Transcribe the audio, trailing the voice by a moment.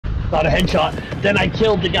Got a headshot. Then I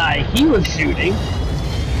killed the guy he was shooting.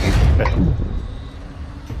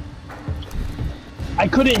 I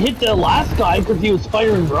couldn't hit the last guy because he was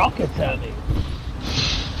firing rockets at me.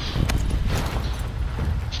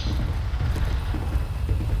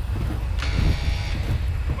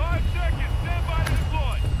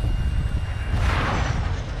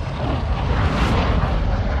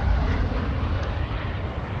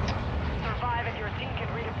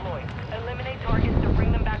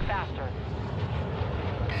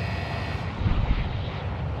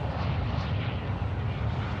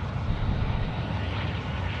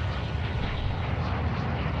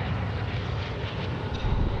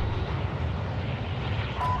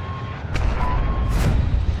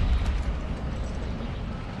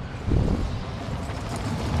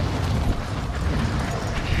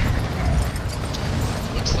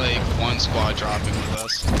 One squad dropping with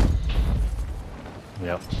us.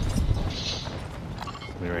 Yep.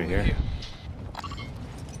 We're right here.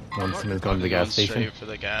 One is going to the gas station. Straight for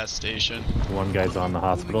the gas station. One guy's on the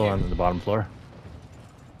hospital on the bottom floor.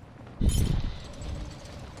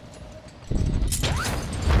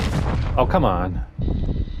 Oh, come on.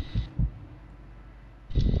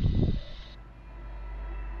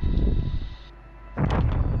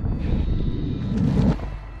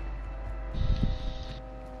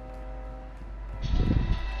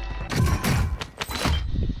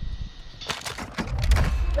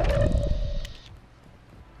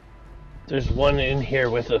 There's one in here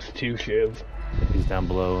with us too, Shiv. He's down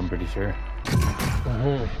below, I'm pretty sure.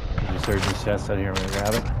 Resurgence chest out here, I'm gonna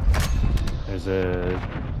grab it. There's a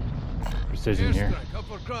precision here.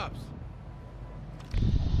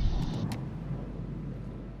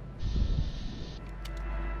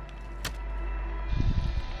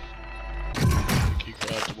 You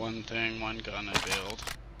grabbed one thing, one gun, and bailed.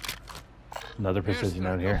 Another precision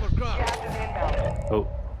out here. Oh.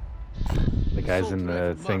 The guy's in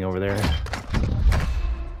the thing over there.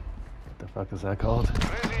 What the fuck is that called?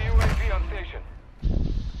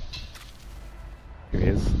 Here he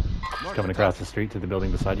is. He's coming across the street to the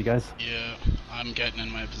building beside you guys. Yeah, I'm getting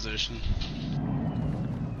in my position.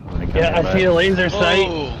 Yeah, I see a laser sight.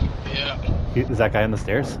 Oh, yeah. Is that guy on the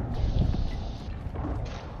stairs?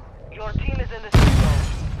 Your team is in the zone.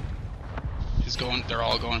 He's going. They're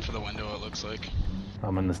all going for the window. It looks like.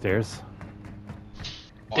 I'm on the stairs.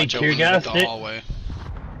 They tear gassed it. Hallway.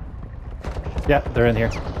 Yeah, they're in here.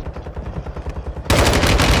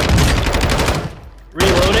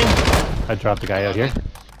 Reloading. I dropped the guy out here.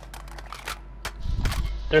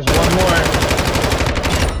 There's one more.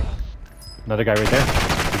 Another guy right there.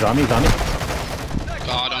 He's on me, he's on me.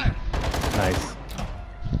 Got him. Nice.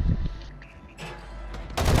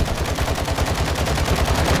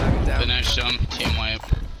 Finished him. Team wipe.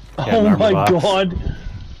 Yeah, Oh my box. god.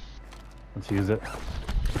 Let's use it.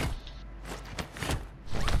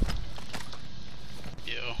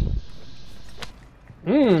 Yo.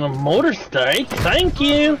 A motor strike. Thank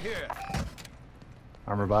you.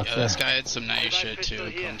 Armor box Yeah, there. this guy had some nice shit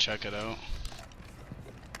too. Come check it out.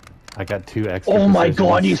 I got 2 extra. Oh my precisions.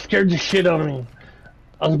 god, you scared the shit out of me.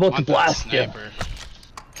 I was about to Want that blast you. sniper.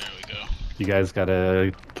 There we go. You guys got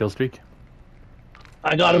a kill streak?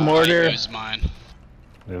 I got a mortar. I used mine.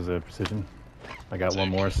 There's a precision. I got one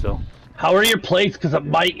more still. How are your plates? Because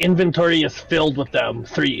my inventory is filled with them.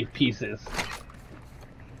 3 pieces.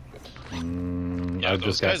 Yeah, I've those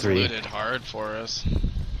just got guys 3. looted hard for us.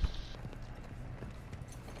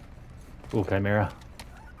 Ooh, Chimera.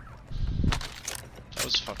 That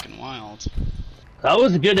was fucking wild. That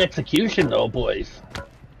was a good execution though, boys.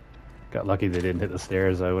 Got lucky they didn't hit the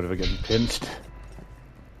stairs. I would have gotten pinched.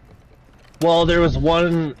 Well, there was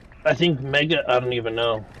one, I think Mega, I don't even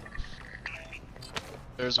know.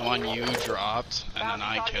 There's one you dropped, and then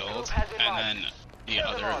I killed, and then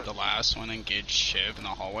the last one engaged Shiv in the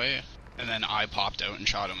hallway, and then I popped out and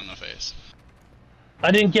shot him in the face. I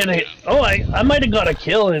didn't get a, oh, I might have got a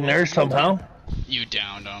kill in there somehow. You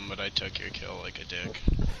downed him, but I took your kill like a dick.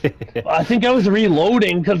 I think I was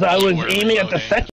reloading because I was You were aiming at the reloading. second